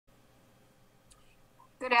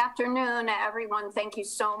Good afternoon, everyone. Thank you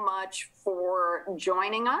so much for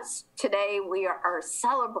joining us. Today, we are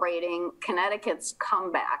celebrating Connecticut's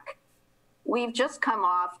comeback. We've just come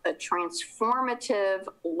off a transformative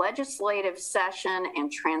legislative session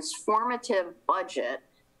and transformative budget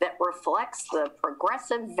that reflects the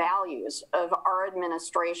progressive values of our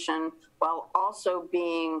administration while also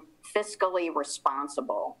being fiscally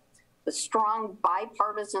responsible. The strong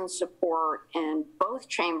bipartisan support in both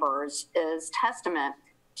chambers is testament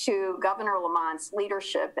to Governor Lamont's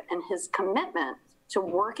leadership and his commitment to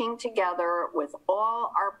working together with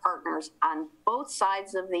all our partners on both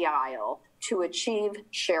sides of the aisle to achieve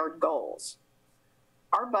shared goals.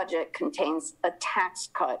 Our budget contains a tax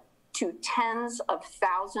cut to tens of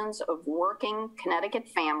thousands of working Connecticut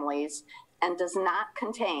families and does not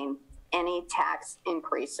contain any tax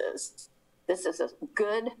increases. This is a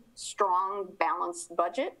good, strong, balanced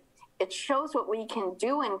budget. It shows what we can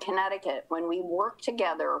do in Connecticut when we work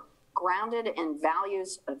together, grounded in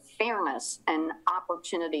values of fairness and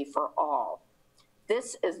opportunity for all.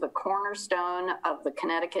 This is the cornerstone of the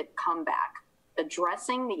Connecticut comeback,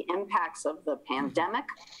 addressing the impacts of the pandemic,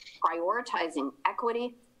 prioritizing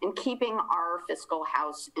equity, and keeping our fiscal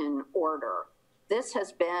house in order. This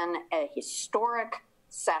has been a historic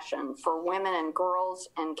session for women and girls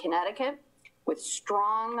in Connecticut with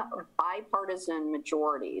strong bipartisan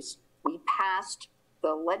majorities. We passed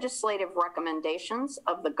the legislative recommendations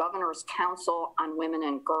of the Governor's Council on Women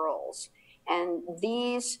and Girls. And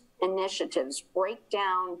these initiatives break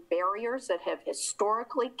down barriers that have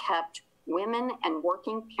historically kept women and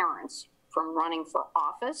working parents from running for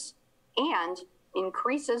office and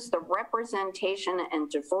increases the representation and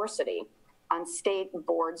diversity on state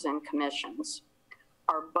boards and commissions.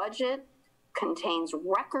 Our budget contains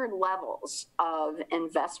record levels of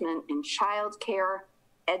investment in childcare,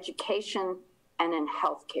 education, and in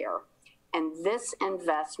healthcare. And this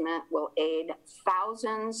investment will aid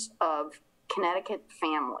thousands of Connecticut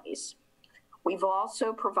families. We've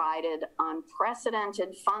also provided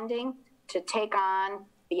unprecedented funding to take on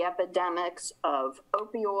the epidemics of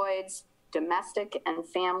opioids, domestic and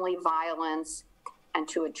family violence, and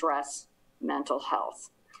to address mental health.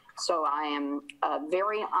 So I am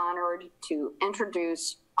very honored to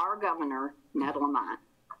introduce our governor, Ned Lamont.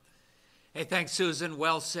 Hey, thanks, Susan.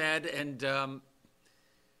 Well said. And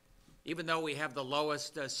even though we have the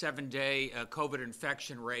lowest 7-day COVID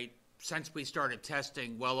infection rate since we started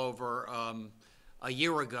testing well over a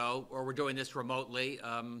year ago, or we're doing this remotely,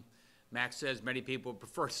 Max says many people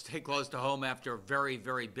prefer to stay close to home after a very,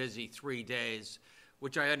 very busy 3 days,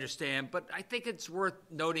 which I understand. But I think it's worth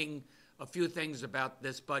noting a few things about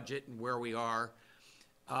this budget and where we are.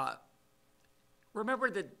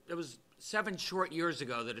 Remember that it was 7 short years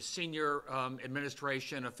ago that a senior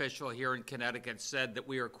administration official here in Connecticut said that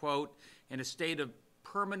we are, quote, in a state of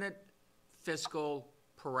permanent fiscal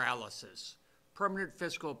paralysis. Permanent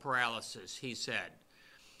fiscal paralysis, he said.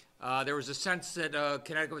 There was a sense that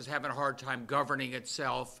Connecticut was having a hard time governing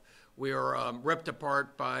itself. We were ripped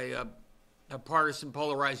apart by a partisan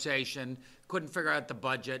polarization, couldn't figure out the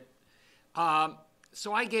budget.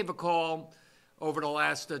 So I gave a call over the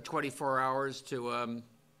last 24 hours to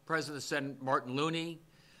President of the Senate Martin Looney,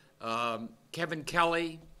 Kevin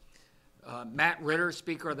Kelly, Matt Ritter,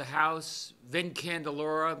 Speaker of the House, Vin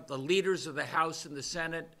Candelora, the leaders of the House and the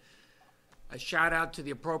Senate. A shout out to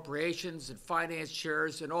the appropriations and finance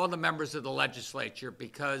chairs and all the members of the legislature,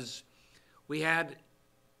 because we had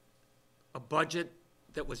a budget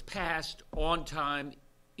that was passed on time,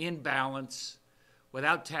 in balance,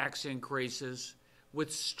 without tax increases,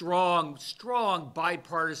 with strong, strong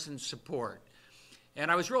bipartisan support. And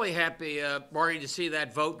I was really happy, Marty, to see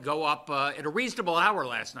that vote go up at a reasonable hour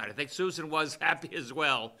last night. I think Susan was happy as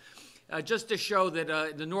well, just to show that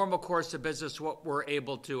in the normal course of business, what we're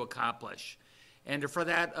able to accomplish. And for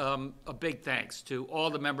that, a big thanks to all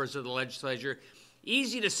the members of the legislature.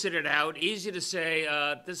 Easy to sit it out, easy to say,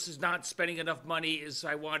 this is not spending enough money as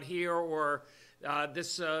I want here, or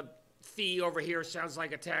this fee over here sounds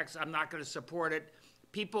like a tax, I'm not going to support it.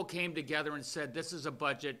 People came together and said, this is a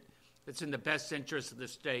budget that's in the best interest of the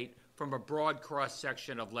state from a broad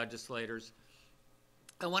cross-section of legislators.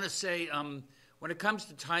 I want to say, when it comes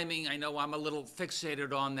to timing, I know I'm a little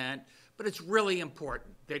fixated on that, but it's really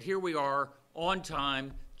important that here we are on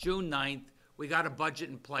time, June 9th. We got a budget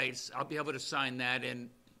in place. I'll be able to sign that in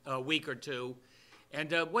a week or two.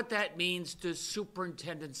 And what that means to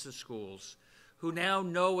superintendents of schools who now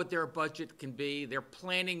know what their budget can be. They're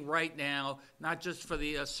planning right now, not just for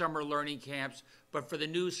the summer learning camps, but for the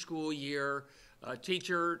new school year.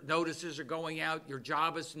 Teacher notices are going out. Your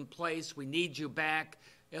job is in place. We need you back.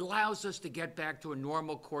 It allows us to get back to a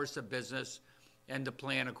normal course of business and to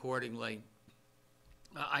plan accordingly.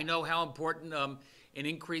 I know how important an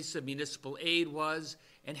increase of municipal aid was,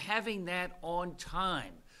 and having that on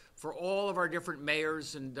time for all of our different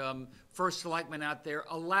mayors and first selectmen out there,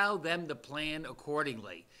 allow them to plan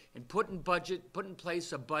accordingly and put in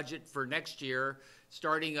place a budget for next year,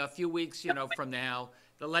 starting a few weeks, from now,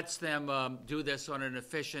 that lets them do this on an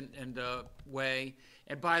efficient and way.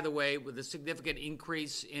 And by the way, with a significant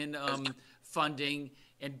increase in funding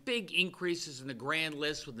and big increases in the grand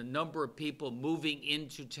list with the number of people moving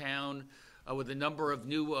into town, with the number of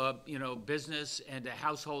new, business and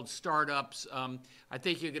household startups, I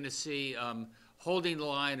think you're going to see holding the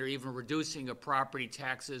line or even reducing of property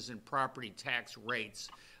taxes and property tax rates.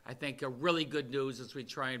 I think really good news as we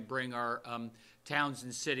try and bring our towns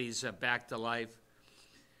and cities back to life.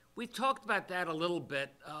 We've talked about that a little bit.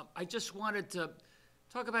 I just wanted to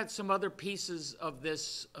talk about some other pieces of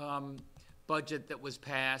this budget that was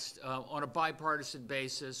passed on a bipartisan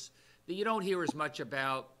basis that you don't hear as much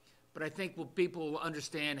about, but I think people will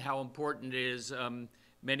understand how important it is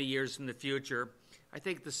many years in the future. I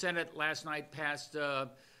think the Senate last night passed the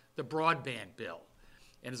broadband bill.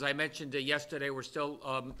 And as I mentioned yesterday, we're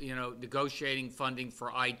still negotiating funding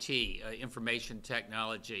for IT, information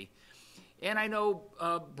technology. And I know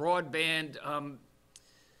broadband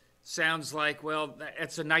sounds like, well,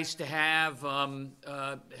 it's a nice to have,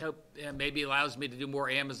 maybe allows me to do more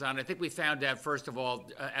Amazon. I think we found out, first of all,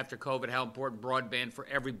 after COVID, how important broadband for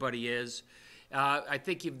everybody is. I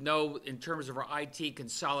think in terms of our IT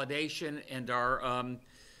consolidation and our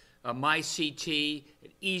MyCT,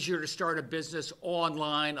 easier to start a business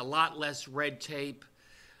online, a lot less red tape.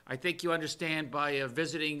 I think you understand by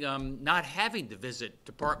visiting, not having to visit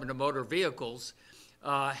Department of Motor Vehicles,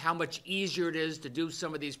 how much easier it is to do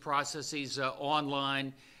some of these processes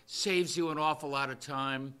online, saves you an awful lot of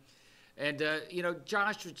time. And,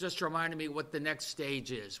 Josh was just reminding me what the next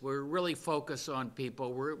stage is. We're really focused on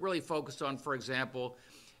people. We're really focused on, for example,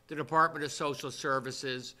 the Department of Social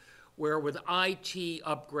Services, where with IT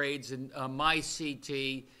upgrades and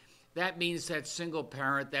MyCT, that means that single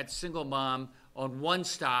parent, that single mom on one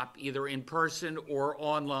stop, either in person or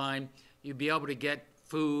online, you'd be able to get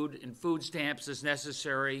food and food stamps as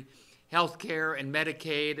necessary, health care and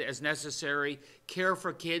Medicaid as necessary, care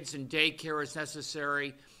for kids and daycare as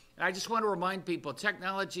necessary. And I just want to remind people,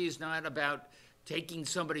 technology is not about taking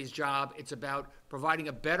somebody's job. It's about providing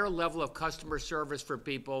a better level of customer service for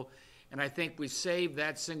people. And I think we saved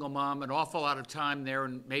that single mom an awful lot of time there,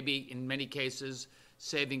 and maybe in many cases,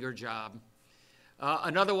 saving her job.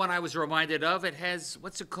 Another one I was reminded of, it has,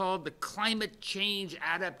 what's it called? The Climate Change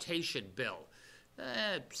Adaptation Bill.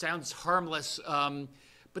 Sounds harmless,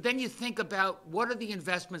 but then you think about what are the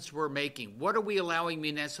investments we're making? What are we allowing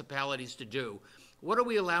municipalities to do? What are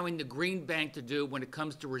we allowing the Green Bank to do when it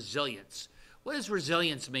comes to resilience? What does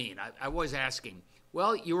resilience mean? I was asking.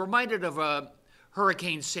 Well, you're reminded of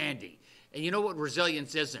Hurricane Sandy. And you know what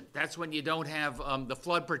resilience isn't? That's when you don't have the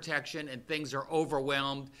flood protection and things are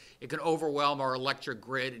overwhelmed. It can overwhelm our electric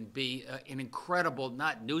grid and be an incredible,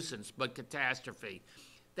 not nuisance, but catastrophe.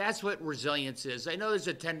 That's what resilience is. I know there's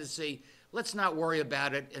a tendency, let's not worry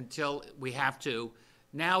about it until we have to.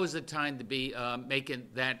 Now is the time to be making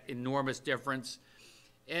that enormous difference.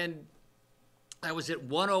 And I was at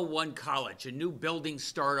 101 College, a new building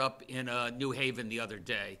startup in New Haven the other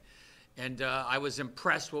day. And I was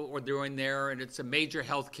impressed with what we're doing there, and it's a major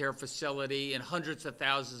healthcare facility and hundreds of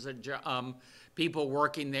thousands of people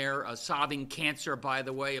working there, solving cancer, by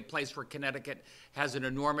the way, a place where Connecticut has an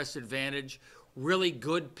enormous advantage. Really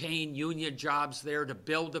good paying union jobs there to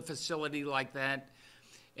build a facility like that.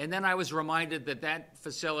 And then I was reminded that that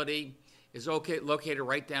facility is located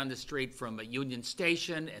right down the street from a Union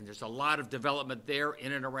Station, and there's a lot of development there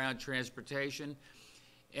in and around transportation.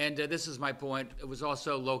 And this is my point. It was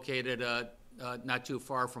also located not too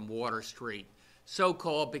far from Water Street. So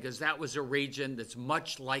called because that was a region that's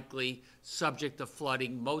much likely subject to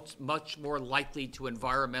flooding, much more likely to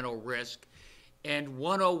environmental risk. And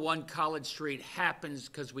 101 College Street happens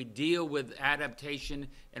because we deal with adaptation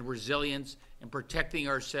and resilience and protecting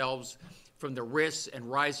ourselves from the risks and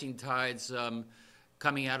rising tides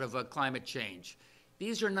coming out of climate change.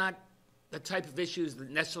 These are not the type of issues that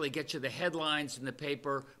necessarily get you the headlines in the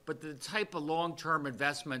paper, but the type of long-term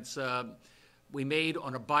investments we made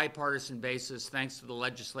on a bipartisan basis thanks to the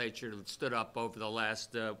legislature that stood up over the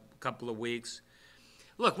last couple of weeks.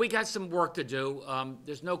 Look, we got some work to do.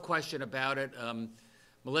 There's no question about it.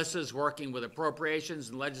 Melissa's working with appropriations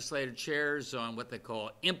and legislative chairs on what they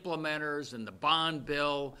call implementers and the bond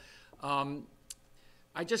bill.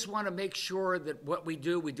 I just want to make sure that what we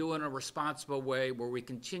do in a responsible way where we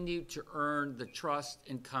continue to earn the trust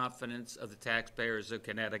and confidence of the taxpayers of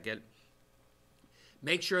Connecticut.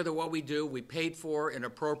 Make sure that what we do, we paid for in an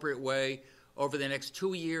appropriate way over the next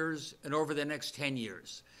 2 years and over the next 10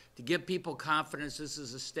 years. To give people confidence this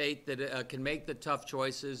is a state that can make the tough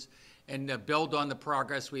choices and build on the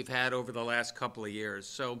progress we've had over the last couple of years.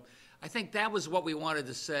 So I think that was what we wanted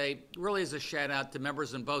to say, really as a shout out to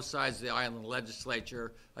members on both sides of the aisle in the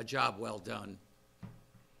legislature. A job well done.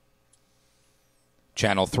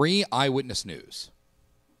 Channel 3 Eyewitness News.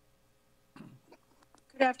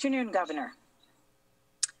 Good afternoon, Governor.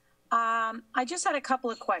 I just had a couple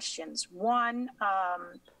of questions. One,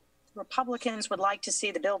 Republicans would like to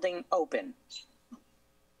see the building open.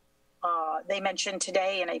 They mentioned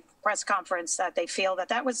today in a press conference that they feel that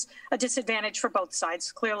that was a disadvantage for both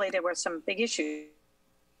sides. Clearly, there were some big issues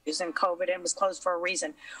in COVID and was closed for a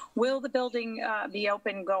reason. Will the building be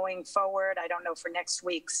open going forward? I don't know, for next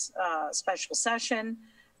week's special session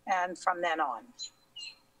and from then on.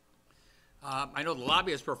 I know the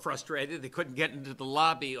lobbyists were frustrated. They couldn't get into the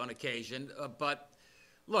lobby on occasion. But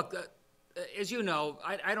look, as you know,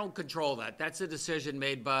 I don't control that. That's a decision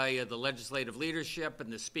made by the legislative leadership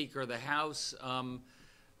and the Speaker of the House.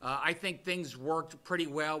 I think things worked pretty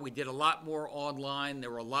well. We did a lot more online. There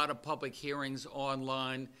were a lot of public hearings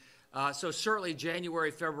online. So certainly January,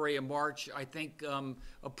 February, and March, I think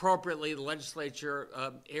appropriately the legislature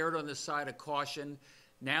erred on the side of caution.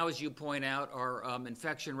 Now, as you point out, our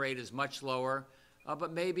infection rate is much lower.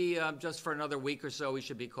 But maybe just for another week or so, we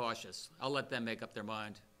should be cautious. I'll let them make up their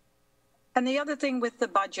mind. And the other thing with the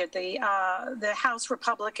budget, the House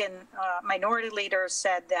Republican minority leader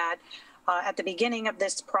said that at the beginning of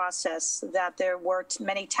this process that there were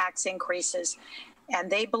many tax increases, and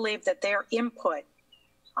they believe that their input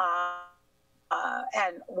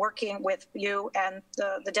and working with you and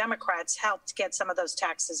the Democrats helped get some of those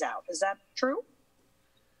taxes out. Is that true?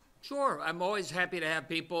 Sure. I'm always happy to have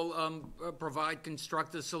people provide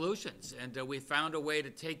constructive solutions. And we found a way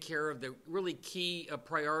to take care of the really key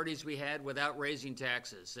priorities we had without raising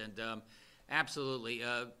taxes. And absolutely,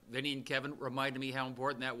 Vinny and Kevin reminded me how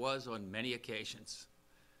important that was on many occasions.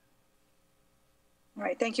 All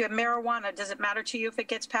right. Thank you. And marijuana, does it matter to you if it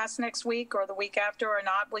gets passed next week or the week after or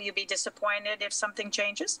not? Will you be disappointed if something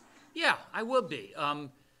changes? Yeah, I will be.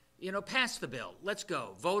 Pass the bill. Let's go.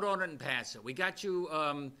 Vote on it and pass it. We got you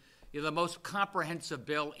the most comprehensive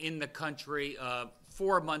bill in the country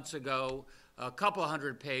 4 months ago, a couple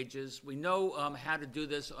 100 pages. We know how to do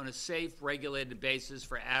this on a safe, regulated basis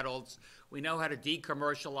for adults. We know how to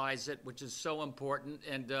decommercialize it, which is so important.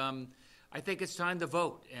 And I think it's time to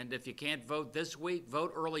vote. And if you can't vote this week,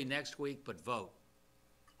 vote early next week, but vote.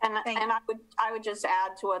 And I would just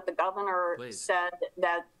add to what the governor said,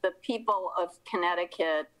 that the people of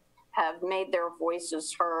Connecticut have made their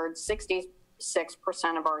voices heard. 66%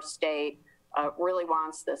 of our state really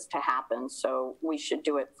wants this to happen, so we should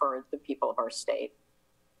do it for the people of our state.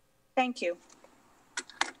 Thank you.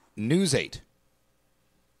 News 8.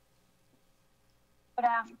 Good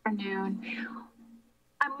afternoon.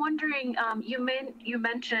 I'm wondering, you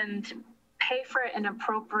mentioned pay for it in an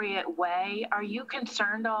appropriate way. Are you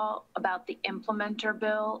concerned all about the implementer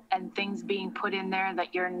bill and things being put in there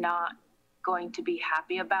that you're not going to be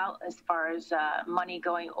happy about as far as money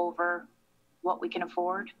going over what we can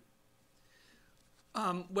afford?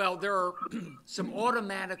 Well, there are some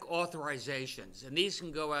automatic authorizations, and these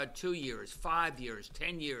can go out 2 years, 5 years,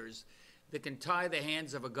 10 years, that can tie the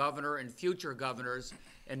hands of a governor and future governors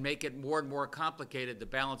and make it more and more complicated to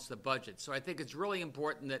balance the budget. So I think it's really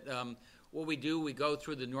important that what we do, we go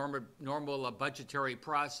through the normal budgetary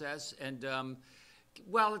process and,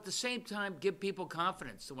 at the same time, give people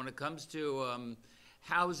confidence. So when it comes to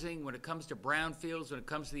housing, when it comes to brownfields, when it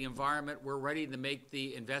comes to the environment, we're ready to make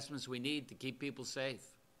the investments we need to keep people safe.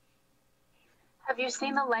 Have you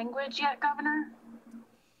seen the language yet, Governor?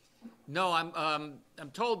 No, I'm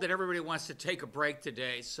told that everybody wants to take a break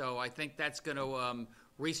today, so I think that's going to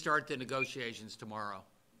restart the negotiations tomorrow.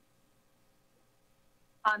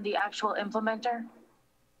 On the actual implementer?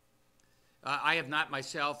 I have not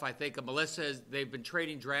myself. I think Melissa, they've been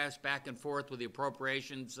trading drafts back and forth with the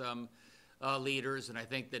appropriations leaders, and I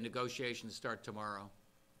think the negotiations start tomorrow.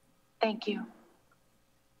 Thank you.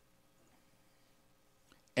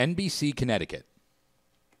 NBC Connecticut.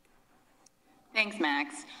 Thanks,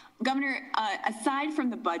 Max. Governor, aside from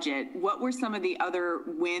the budget, what were some of the other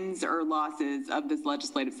wins or losses of this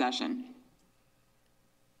legislative session?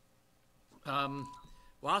 Well,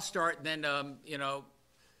 I'll start and then,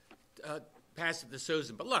 pass it to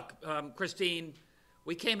Susan. But look, Christine,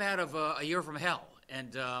 we came out of a year from hell.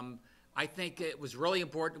 And I think it was really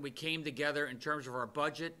important we came together in terms of our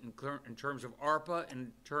budget, in terms of ARPA,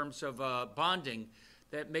 in terms of bonding,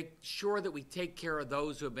 that make sure that we take care of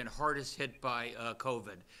those who have been hardest hit by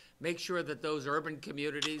COVID. Make sure that those urban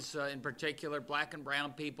communities, in particular, black and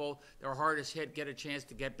brown people, that are hardest hit, get a chance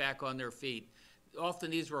to get back on their feet.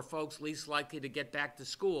 Often these were folks least likely to get back to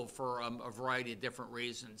school for a variety of different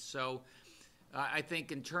reasons. So I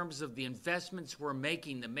think in terms of the investments we're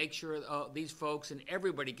making to make sure these folks and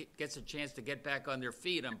everybody gets a chance to get back on their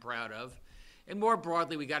feet, I'm proud of. And more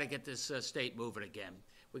broadly, we got to get this state moving again.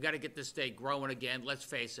 We got to get this state growing again. Let's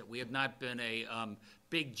face it, we have not been a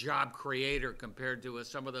big job creator compared to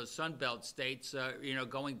some of those Sunbelt states,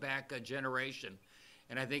 going back a generation.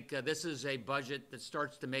 And I think this is a budget that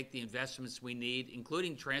starts to make the investments we need,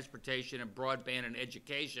 including transportation and broadband and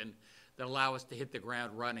education, that allow us to hit the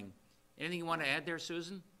ground running. Anything you want to add there,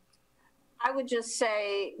 Susan? I would just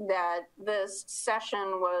say that this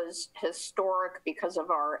session was historic because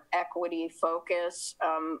of our equity focus.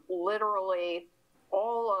 Literally,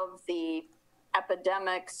 all of the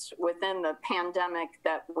epidemics within the pandemic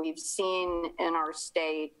that we've seen in our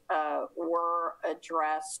state were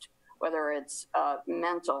addressed, whether it's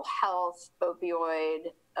mental health,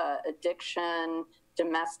 opioid addiction,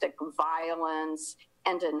 domestic violence,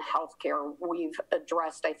 and in healthcare, we've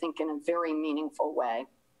addressed, I think, in a very meaningful way.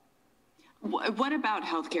 What about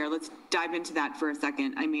healthcare? Let's dive into that for a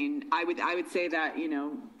second. I mean, I would say that,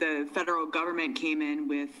 the federal government came in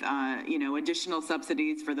with, additional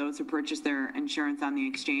subsidies for those who purchased their insurance on the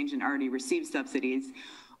exchange and already received subsidies.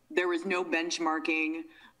 There was no benchmarking.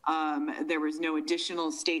 There was no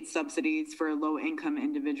additional state subsidies for low-income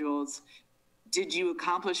individuals. Did you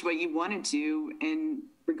accomplish what you wanted to in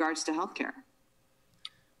regards to healthcare?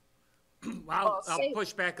 Well, I'll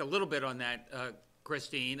push back a little bit on that,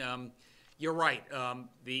 Christine. You're right.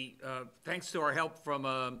 Thanks to our help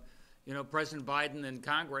from, President Biden and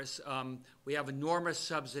Congress, we have enormous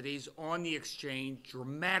subsidies on the exchange,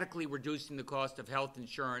 dramatically reducing the cost of health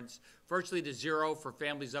insurance, virtually to zero for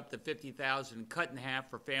families up to $50,000, and cut in half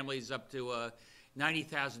for families up to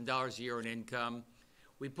 $90,000 a year in income.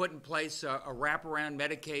 We put in place a wraparound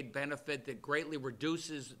Medicaid benefit that greatly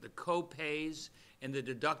reduces the co-pays and the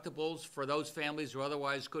deductibles for those families who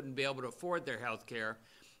otherwise couldn't be able to afford their health care.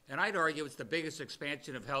 And I'd argue it's the biggest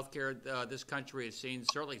expansion of health care this country has seen,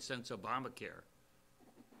 certainly since Obamacare.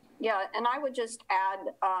 Yeah, and I would just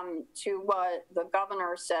add to what the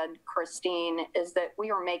governor said, Christine, is that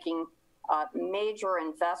we are making major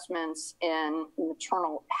investments in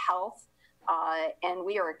maternal health, and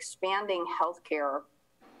we are expanding health care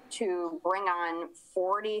to bring on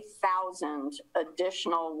 40,000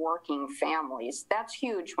 additional working families. That's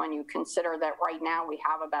huge when you consider that right now we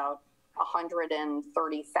have about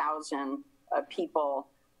 130,000 people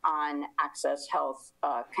on Access Health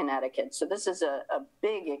Connecticut. So this is a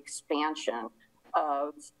big expansion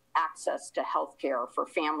of access to health care for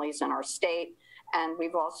families in our state. And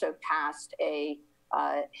we've also passed a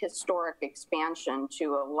historic expansion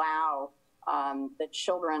to allow the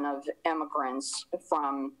children of immigrants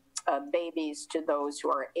from babies to those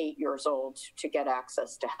who are 8 years old to get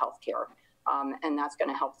access to health care. And that's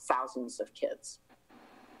going to help thousands of kids.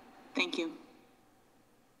 Thank you.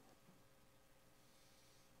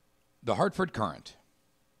 The Hartford Current.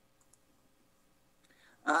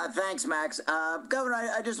 Thanks, Max. Governor,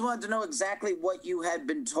 I just wanted to know exactly what you had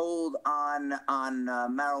been told on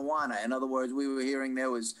marijuana. In other words, we were hearing there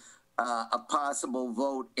was a possible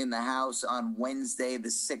vote in the House on Wednesday, the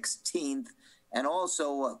 16th. And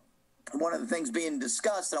also, one of the things being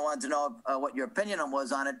discussed, and I wanted to know what your opinion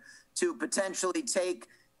was on it, to potentially take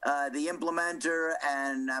the implementer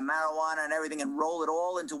and marijuana and everything and roll it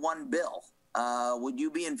all into one bill. Would you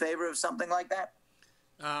be in favor of something like that?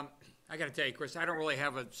 I got to tell you, Chris, I don't really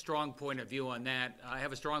have a strong point of view on that. I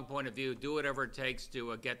have a strong point of view. Do whatever it takes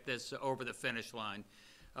to get this over the finish line.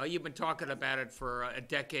 You've been talking about it for a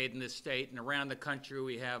decade in this state, and around the country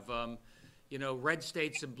we have, red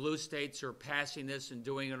states and blue states are passing this and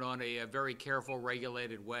doing it on a very careful,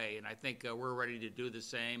 regulated way. And I think we're ready to do the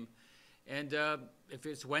same. And if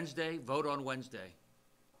it's Wednesday, vote on Wednesday.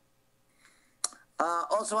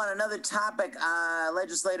 Also on another topic,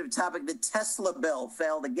 legislative topic, the Tesla bill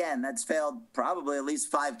failed again. That's failed probably at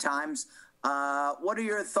least 5 times. What are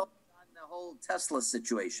your thoughts on the whole Tesla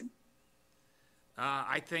situation?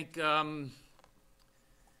 I think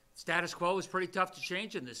status quo is pretty tough to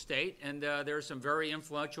change in this state, and there are some very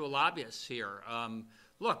influential lobbyists here.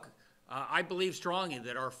 Look, I believe strongly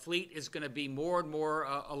that our fleet is going to be more and more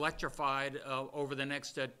electrified over the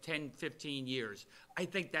next 10, 15 years. I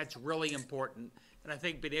think that's really important. And I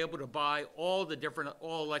think being able to buy all the different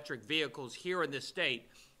all-electric vehicles here in this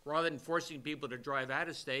state rather than forcing people to drive out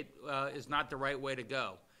of state, is not the right way to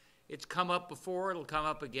go. It's come up before, it'll come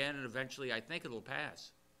up again, and eventually I think it'll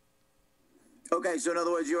pass. Okay, so in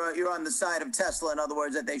other words, you're on the side of Tesla, in other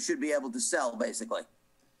words, that they should be able to sell, basically.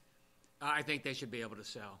 I think they should be able to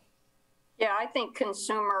sell. Yeah, I think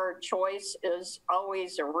consumer choice is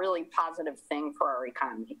always a really positive thing for our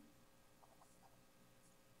economy.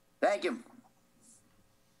 Thank you.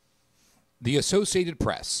 The Associated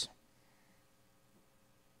Press.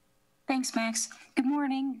 Thanks, Max. Good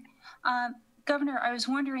morning. Governor, I was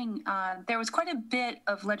wondering, there was quite a bit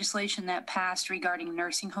of legislation that passed regarding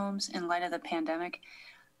nursing homes in light of the pandemic.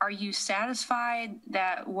 Are you satisfied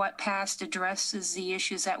that what passed addresses the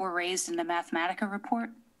issues that were raised in the Mathematica report?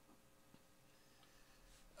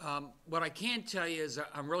 What I can tell you is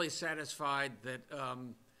I'm really satisfied that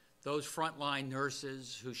those frontline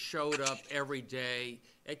nurses who showed up every day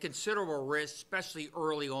at considerable risk, especially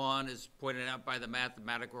early on, as pointed out by the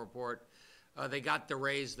Mathematica report, they got the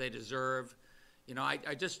raise they deserve. You know,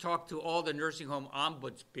 I just talked to all the nursing home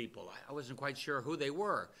ombuds people. I wasn't quite sure who they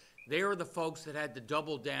were. They are the folks that had to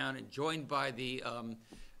double down and joined by the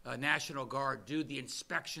National Guard, do the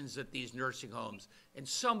inspections at these nursing homes. And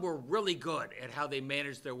some were really good at how they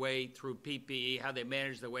managed their way through PPE, how they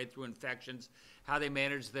managed their way through infections, how they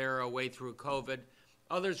managed their way through COVID.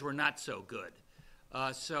 Others were not so good.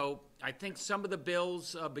 So I think some of the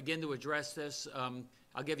bills begin to address this.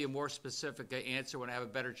 I'll give you a more specific answer when I have a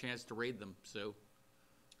better chance to read them, Sue.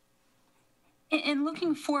 And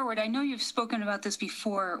looking forward, I know you've spoken about this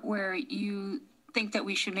before, where you think that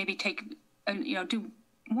we should maybe do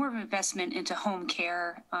more of an investment into home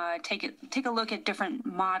care, take a look at different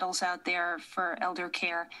models out there for elder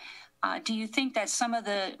care. Do you think that some of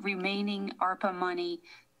the remaining ARPA money,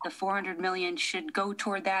 the $400 million, should go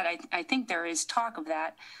toward that? I think there is talk of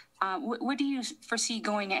that. What do you foresee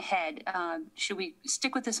going ahead? Should we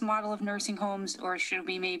stick with this model of nursing homes, or should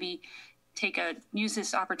we maybe use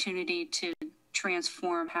this opportunity to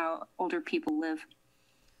transform how older people live?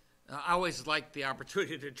 I always like the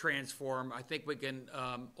opportunity to transform. I think we can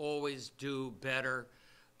always do better.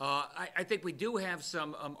 I think we do have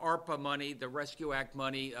some ARPA money, the Rescue Act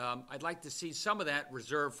money. I'd like to see some of that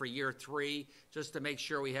reserved for year 3, just to make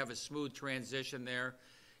sure we have a smooth transition there.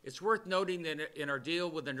 It's worth noting that in our deal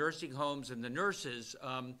with the nursing homes and the nurses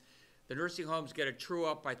get a true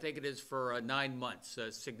up, I think it is for 9 months,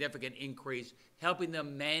 a significant increase, helping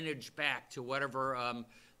them manage back to whatever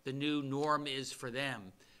the new norm is for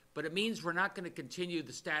them. But it means we're not going to continue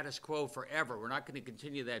the status quo forever. We're not going to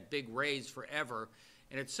continue that big raise forever.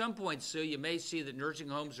 And at some point, Sue, you may see that nursing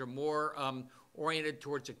homes are more oriented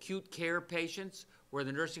towards acute care patients, where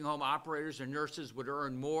the nursing home operators and nurses would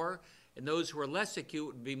earn more, and those who are less acute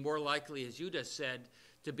would be more likely, as you just said,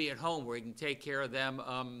 to be at home, where you can take care of them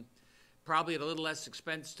probably at a little less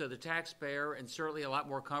expense to the taxpayer, and certainly a lot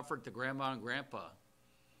more comfort to grandma and grandpa.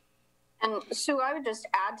 And Sue, I would just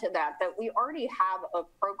add to that we already have a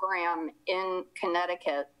program in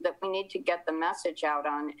Connecticut that we need to get the message out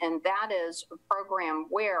on, and that is a program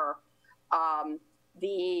where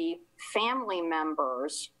the family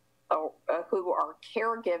members who are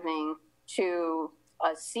caregiving to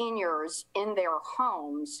seniors in their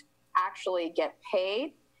homes actually get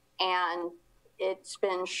paid. And it's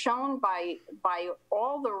been shown by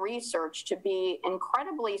all the research to be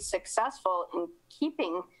incredibly successful in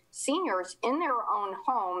keeping seniors in their own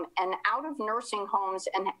home and out of nursing homes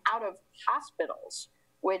and out of hospitals,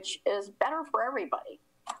 which is better for everybody.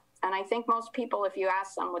 And I think most people, if you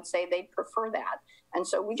ask them, would say they prefer that. And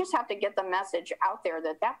so we just have to get the message out there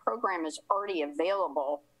that that program is already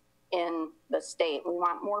available in the state. We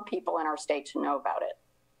want more people in our state to know about it.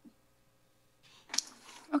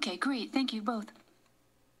 Okay, great. Thank you both.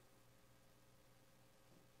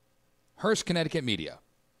 Hearst, Connecticut Media.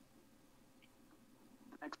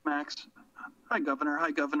 Thanks, Max. Hi, Governor.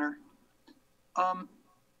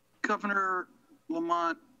 Governor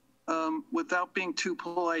Lamont, without being too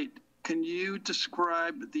polite, can you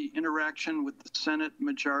describe the interaction with the Senate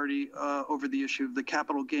majority over the issue of the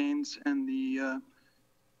capital gains and the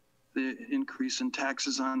increase in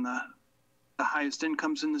taxes on the highest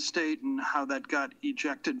incomes in the state, and how that got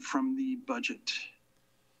ejected from the budget?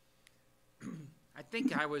 I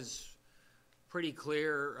think I was pretty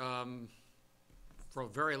clear for a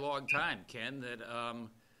very long time, Ken, that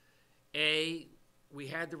we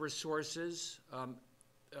had the resources,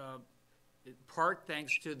 in part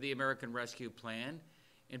thanks to the American Rescue Plan,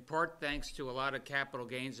 in part thanks to a lot of capital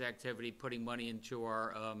gains activity putting money into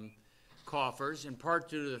our coffers, in part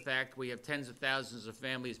due to the fact we have tens of thousands of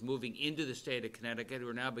families moving into the state of Connecticut who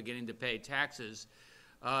are now beginning to pay taxes.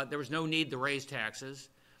 There was no need to raise taxes.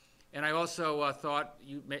 And I also thought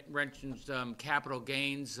you mentioned capital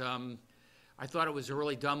gains. I thought it was a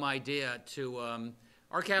really dumb idea to,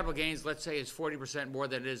 our capital gains, let's say, is 40% more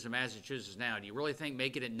than it is in Massachusetts now. Do you really think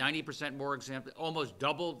making it 90% more exempt, almost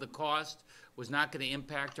double the cost, was not going to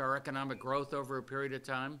impact our economic growth over a period of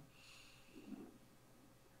time?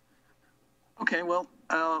 Okay, well,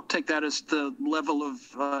 I'll take that as the level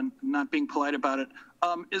of not being polite about it.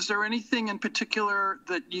 Is there anything in particular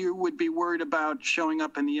that you would be worried about showing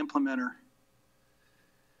up in the implementer?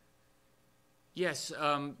 Yes,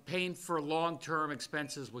 paying for long-term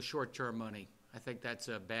expenses with short-term money. I think that's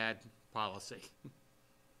a bad policy.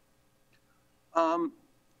 And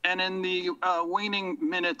in the waning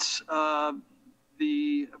minutes,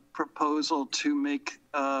 the proposal to make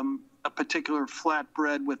a particular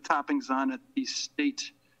flatbread with toppings on it be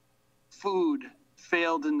state food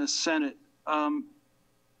failed in the Senate.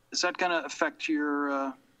 Is that going to affect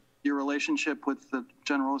your relationship with the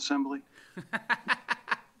General Assembly?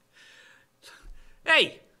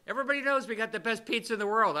 Hey, everybody knows we got the best pizza in the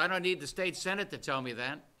world. I don't need the state Senate to tell me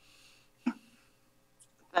that.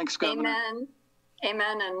 Thanks, Governor. Amen.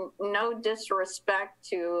 Amen. And no disrespect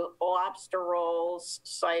to lobster rolls,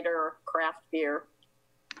 cider, craft beer.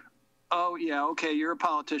 Oh, yeah. Okay. You're a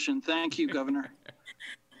politician. Thank you, Governor.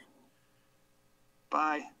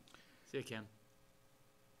 Bye. See you, Ken.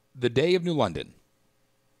 The Day of New London.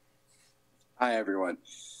 Hi, everyone.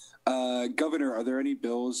 Governor, are there any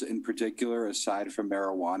bills in particular, aside from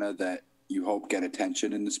marijuana, that you hope get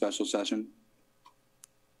attention in the special session?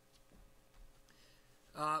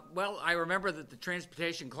 Well, I remember that the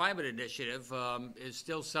Transportation Climate Initiative is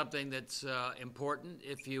still something that's important.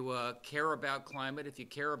 If you care about climate, if you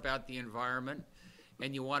care about the environment,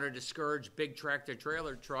 and you want to discourage big tractor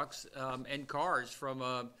trailer trucks and cars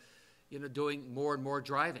from doing more and more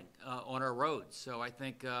driving on our roads. So I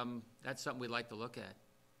think that's something we'd like to look at.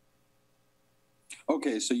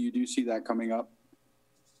 Okay, so you do see that coming up?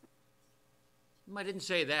 I didn't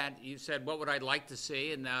say that. You said, what would I like to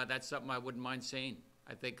see? And that's something I wouldn't mind seeing.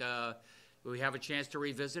 I think we have a chance to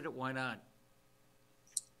revisit it. Why not?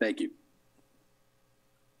 Thank you.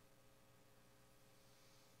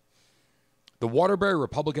 The Waterbury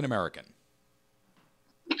Republican American.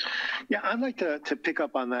 Yeah, I'd like to pick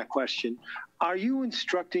up on that question. Are you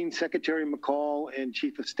instructing Secretary McCall and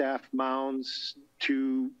Chief of Staff Mounds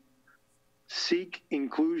to seek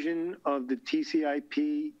inclusion of the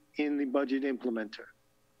TCIP in the budget implementer?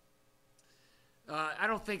 I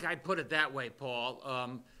don't think I'd put it that way,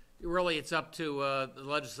 Paul. Really, it's up to the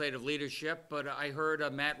legislative leadership, but I heard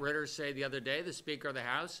Matt Ritter say the other day, the Speaker of the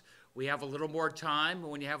House, we have a little more time, and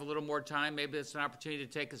when you have a little more time, maybe it's an opportunity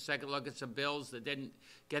to take a second look at some bills that didn't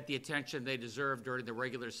get the attention they deserved during the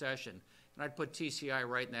regular session. And I'd put TCI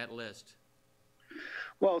right in that list.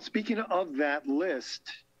 Well, speaking of that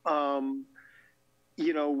list,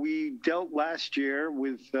 we dealt last year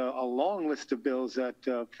with a long list of bills that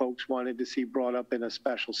folks wanted to see brought up in a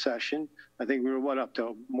special session. I think we were, up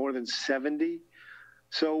to more than 70?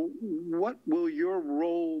 So what will your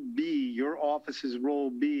role be, your office's role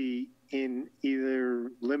be in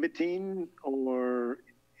either limiting or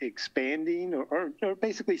expanding or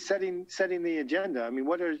basically setting the agenda? I mean,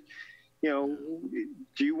 what are, do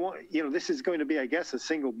you want, this is going to be, I guess, a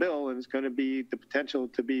single bill, and it's going to be the potential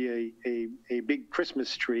to be a big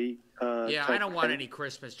Christmas tree. Yeah, I don't want any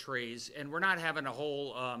Christmas trees, and we're not having a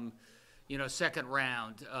whole, second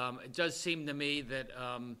round. It does seem to me that,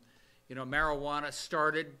 marijuana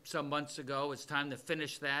started some months ago. It's time to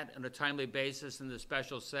finish that on a timely basis in the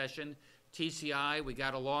special session. TCI, we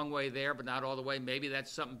got a long way there, but not all the way. Maybe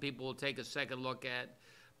that's something people will take a second look at.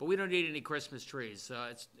 But we don't need any Christmas trees.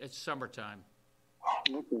 It's summertime.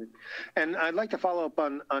 Okay. And I'd like to follow up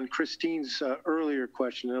on Christine's earlier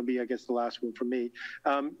question. It'll be, I guess, the last one for me.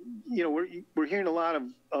 We're hearing a lot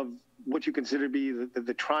of what you consider to be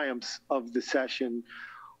the triumphs of the session.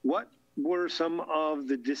 What were some of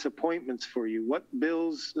the disappointments for you? What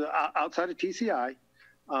bills outside of TCI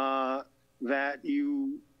that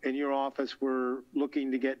you and your office were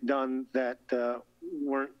looking to get done that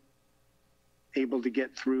weren't able to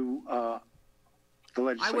get through the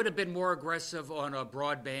legislature? I would have been more aggressive on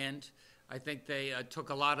broadband. I think they took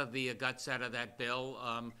a lot of the guts out of that bill.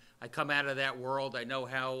 I come out of that world. I know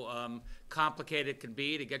how complicated it can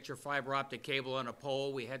be to get your fiber optic cable on a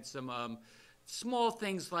pole. We had some small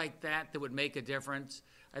things like that would make a difference.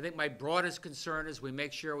 I think my broadest concern is we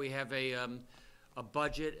make sure we have a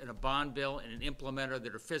budget and a bond bill and an implementer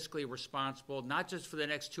that are fiscally responsible, not just for the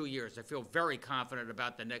next 2 years. I feel very confident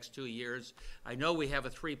about the next 2 years. I know we have a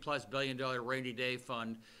 $3+ billion rainy day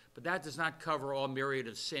fund, but that does not cover all myriad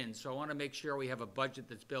of sins. So I want to make sure we have a budget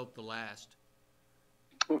that's built to last.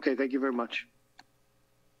 Okay, thank you very much.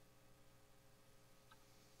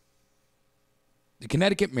 The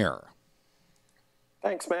Connecticut Mirror.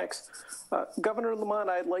 Thanks, Max. Governor Lamont,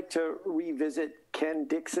 I'd like to revisit Ken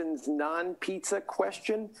Dixon's non-pizza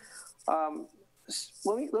question.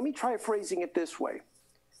 Let me try phrasing it this way.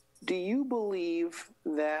 Do you believe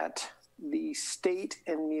that the state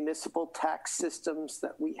and municipal tax systems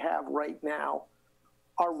that we have right now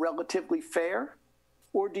are relatively fair?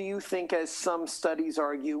 Or do you think, as some studies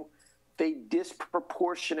argue, they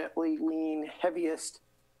disproportionately lean heaviest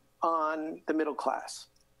on the middle class?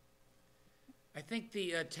 I think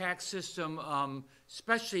the tax system,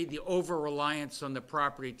 especially the over-reliance on the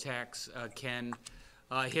property tax,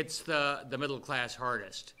 hits the middle class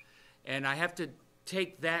hardest. And I have to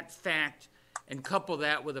take that fact and couple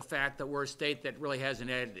that with the fact that we're a state that really hasn't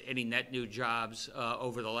had any net new jobs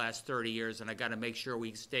over the last 30 years, and I got to make sure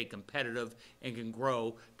we stay competitive and can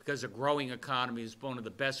grow, because a growing economy is one of the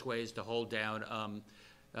best ways to hold down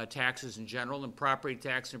taxes in general, and property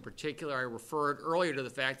tax in particular. I referred earlier to the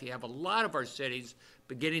fact that you have a lot of our cities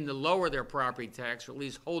beginning to lower their property tax, or at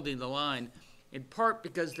least holding the line, in part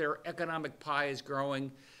because their economic pie is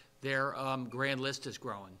growing, their grand list is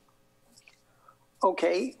growing.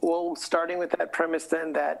 Okay, well, starting with that premise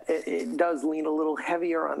then that it does lean a little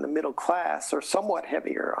heavier on the middle class, or somewhat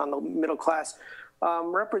heavier on the middle class.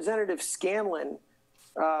 Representative Scanlon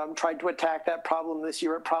tried to attack that problem this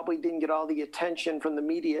year. It probably didn't get all the attention from the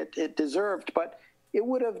media it deserved, but it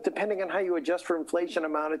would have, depending on how you adjust for inflation,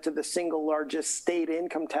 amounted to the single largest state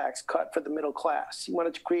income tax cut for the middle class. He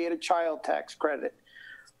wanted to create a child tax credit.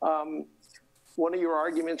 One of your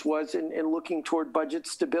arguments was, in looking toward budget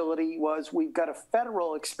stability, was we've got a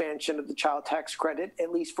federal expansion of the child tax credit, at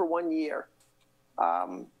least for 1 year.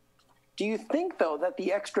 Do you think, though, that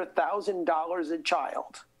the extra $1,000 a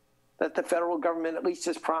child that the federal government at least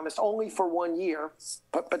has promised only for 1 year,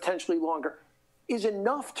 but potentially longer, is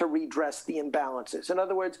enough to redress the imbalances? In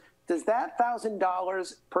other words, does that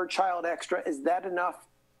 $1,000 per child extra, is that enough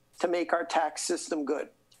to make our tax system good?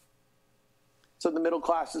 So the middle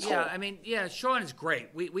class is whole. Yeah, I mean, yeah, Sean is great.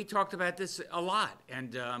 We talked about this a lot,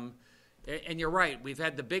 and you're right. We've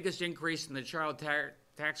had the biggest increase in the child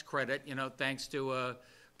tax credit, thanks to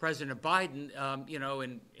President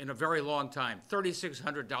Biden, in a very long time.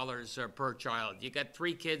 $3,600 per child. You got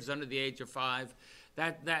 3 kids under the age of 5.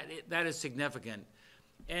 That is significant.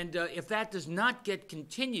 And if that does not get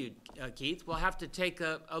continued, Keith, we'll have to take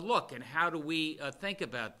a look and how do we think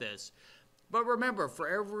about this. But remember, for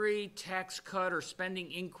every tax cut or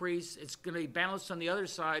spending increase, it's going to be balanced on the other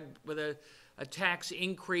side with a tax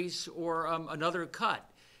increase or another cut.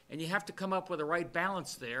 And you have to come up with the right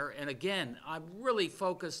balance there. And again, I'm really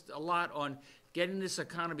focused a lot on getting this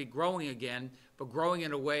economy growing again, but growing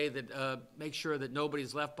in a way that makes sure that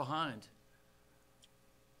nobody's left behind.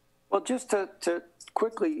 Well, just to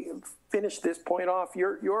quickly finish this point off,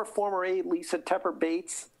 your former aide, Lisa Tepper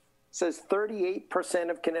Bates, says 38%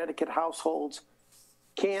 of Connecticut households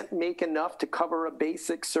can't make enough to cover a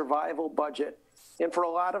basic survival budget. And for a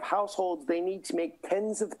lot of households, they need to make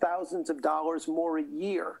tens of thousands of dollars more a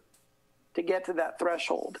year to get to that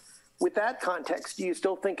threshold. With that context, do you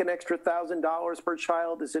still think an extra $1,000 per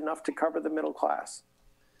child is enough to cover the middle class?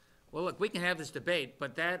 Well, look, we can have this debate,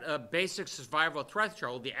 but that basic survival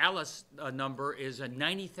threshold, the ALICE number, is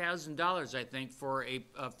 $90,000, I think, for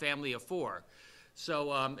a family of 4.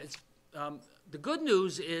 So the good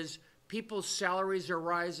news is people's salaries are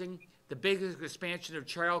rising. The biggest expansion of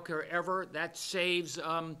childcare ever, that saves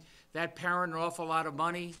that parent an awful lot of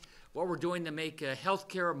money. What we're doing to make health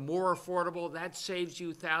care more affordable, that saves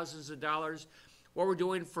you thousands of dollars. What we're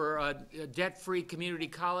doing for a debt-free community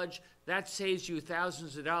college, that saves you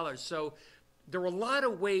thousands of dollars. So there are a lot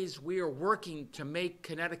of ways we are working to make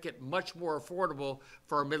Connecticut much more affordable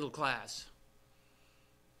for our middle class.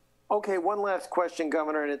 Okay, one last question,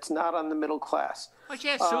 Governor, and it's not on the middle class. Why don't you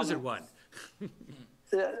ask Susan one?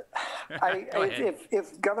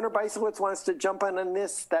 If Governor Bysiewicz wants to jump on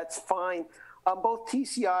this, that's fine. Both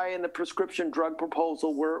TCI and the prescription drug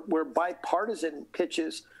proposal were bipartisan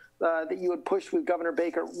pitches that you had pushed with Governor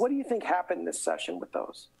Baker. What do you think happened this session with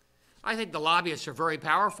those? I think the lobbyists are very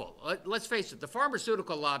powerful. Let's face it, the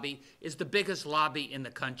pharmaceutical lobby is the biggest lobby in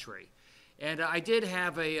the country. And I did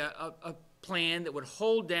have a plan that would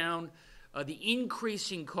hold down the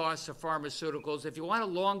increasing costs of pharmaceuticals. If you want to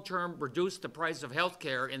long-term reduce the price of health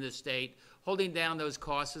care in the state, holding down those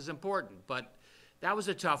costs is important. But that was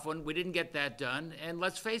a tough one. We didn't get that done. And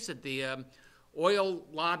let's face it, the oil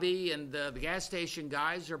lobby and the gas station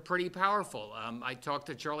guys are pretty powerful. I talked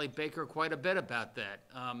to Charlie Baker quite a bit about that.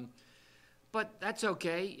 But that's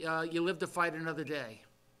okay. You live to fight another day.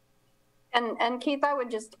 And Keith, I would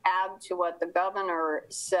just add to what the governor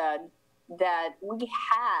said, that we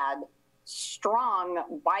had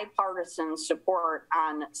strong bipartisan support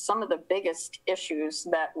on some of the biggest issues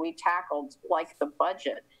that we tackled, like the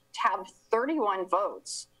budget. To have 31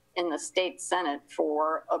 votes in the state Senate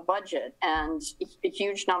for a budget and a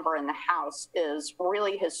huge number in the House is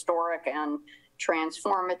really historic and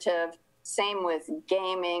transformative. Same with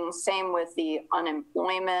gaming, same with the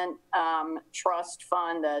unemployment trust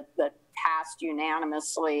fund that passed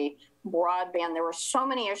unanimously, broadband. There were so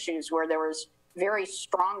many issues where there was very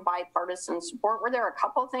strong bipartisan support. Were there a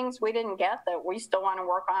couple of things we didn't get that we still want to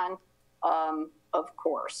work on? Of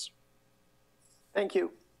course. Thank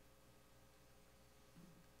you.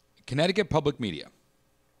 Connecticut Public Media.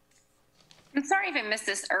 I'm sorry if I missed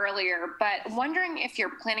this earlier, but wondering if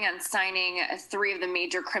you're planning on signing 3 of the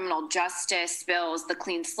major criminal justice bills, the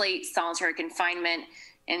clean slate, solitary confinement,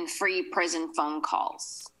 and free prison phone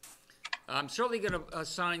calls. I'm certainly going to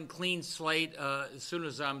sign clean slate as soon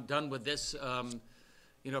as I'm done with this,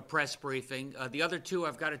 press briefing. The other 2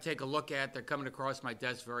 I've got to take a look at. They're coming across my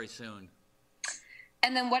desk very soon.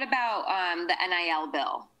 And then what about the NIL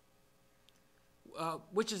bill?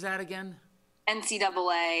 Which is that again?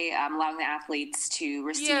 NCAA allowing the athletes to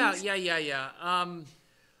receive. Yeah.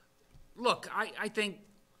 Look, I think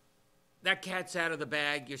that cat's out of the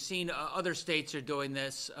bag. You're seeing other states are doing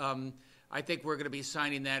this. I think we're going to be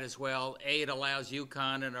signing that as well. It allows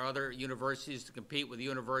UConn and our other universities to compete with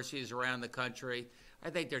universities around the country. I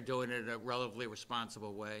think they're doing it in a relatively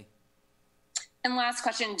responsible way. And last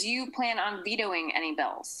question, do you plan on vetoing any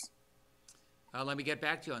bills? Let me get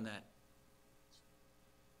back to you on that.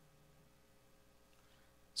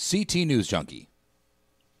 CT News Junkie.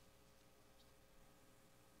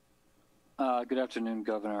 Good afternoon,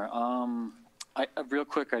 Governor. Real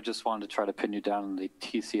quick, I just wanted to try to pin you down on the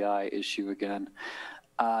TCI issue again.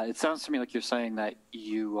 It sounds to me like you're saying that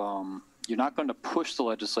you're not going to push the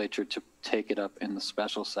legislature to take it up in the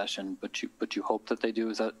special session, but you hope that they do.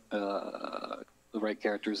 Is that the right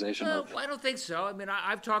characterization? No, I don't think so. I mean,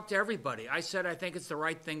 I've talked to everybody. I said I think it's the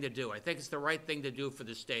right thing to do. I think it's the right thing to do for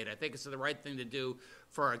the state. I think it's the right thing to do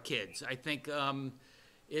for our kids. I think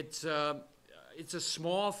it's a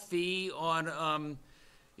small fee on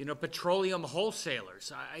petroleum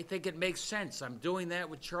wholesalers. I think it makes sense. I'm doing that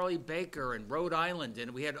with Charlie Baker and Rhode Island,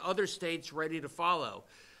 and we had other states ready to follow.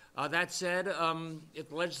 That said, if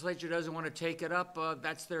the legislature doesn't want to take it up,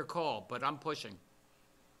 that's their call, but I'm pushing.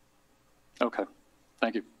 Okay.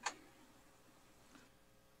 Thank you.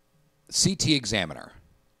 CT Examiner.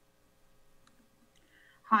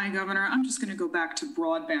 Hi, Governor. I'm just going to go back to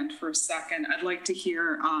broadband for a second. I'd like to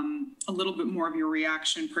hear a little bit more of your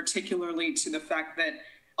reaction, particularly to the fact that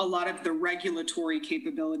a lot of the regulatory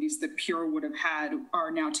capabilities that Pure would have had are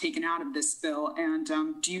now taken out of this bill. And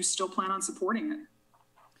do you still plan on supporting it?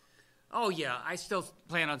 Oh, yeah, I still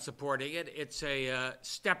plan on supporting it. It's a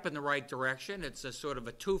step in the right direction. It's a sort of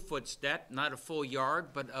a 2-foot step, not a full yard,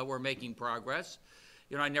 but we're making progress.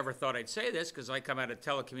 I never thought I'd say this because I come out of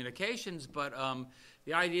telecommunications, but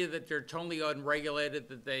the idea that they're totally unregulated,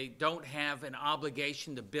 that they don't have an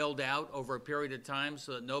obligation to build out over a period of time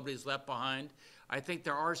so that nobody's left behind, I think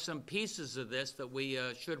there are some pieces of this that we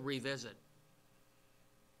should revisit.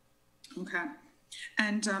 Okay.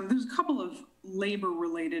 And there's a couple of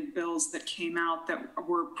labor-related bills that came out that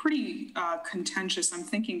were pretty contentious. I'm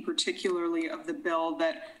thinking particularly of the bill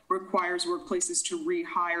that requires workplaces to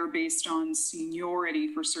rehire based on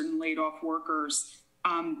seniority for certain laid-off workers.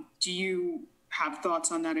 Do you have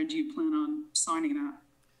thoughts on that, and do you plan on signing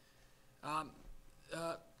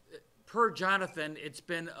that? Per Jonathan, it's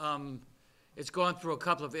gone through a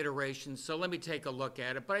couple of iterations, so let me take a look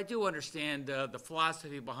at it. But I do understand the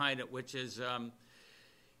philosophy behind it, which is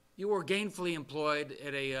you were gainfully employed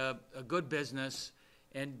at a good business,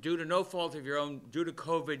 and due to no fault of your own, due to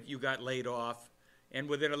COVID, you got laid off. And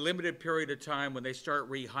within a limited period of time, when they start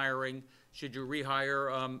rehiring, should you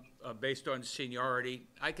rehire based on seniority?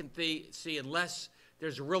 I can see unless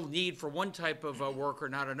there's a real need for one type of worker,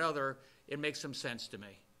 not another, it makes some sense to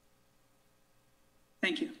me.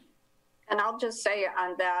 Thank you. And I'll just say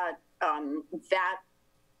on that, that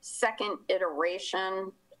second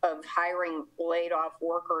iteration of hiring laid off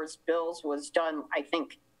workers bills was done, I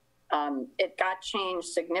think it got changed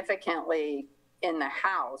significantly in the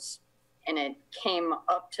House, and it came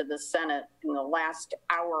up to the Senate in the last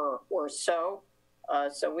hour or so.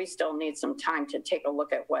 So we still need some time to take a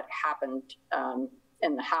look at what happened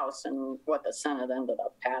in the House and what the Senate ended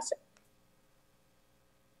up passing.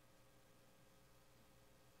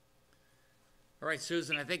 All right,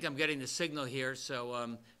 Susan, I think I'm getting the signal here.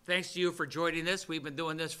 So thanks to you for joining us. We've been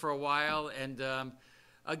doing this for a while, and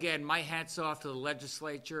again, my hat's off to the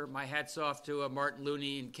legislature. My hat's off to Martin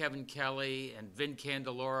Looney and Kevin Kelly and Vin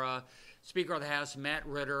Candelora, Speaker of the House Matt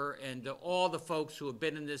Ritter, and all the folks who have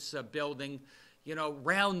been in this building, you know,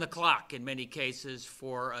 round the clock in many cases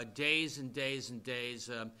for days and days and days.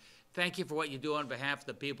 Thank you for what you do on behalf of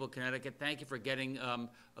the people of Connecticut. Thank you for getting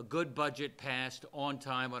a good budget passed on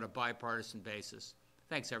time on a bipartisan basis.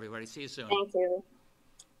 Thanks, everybody. See you soon. Thank you.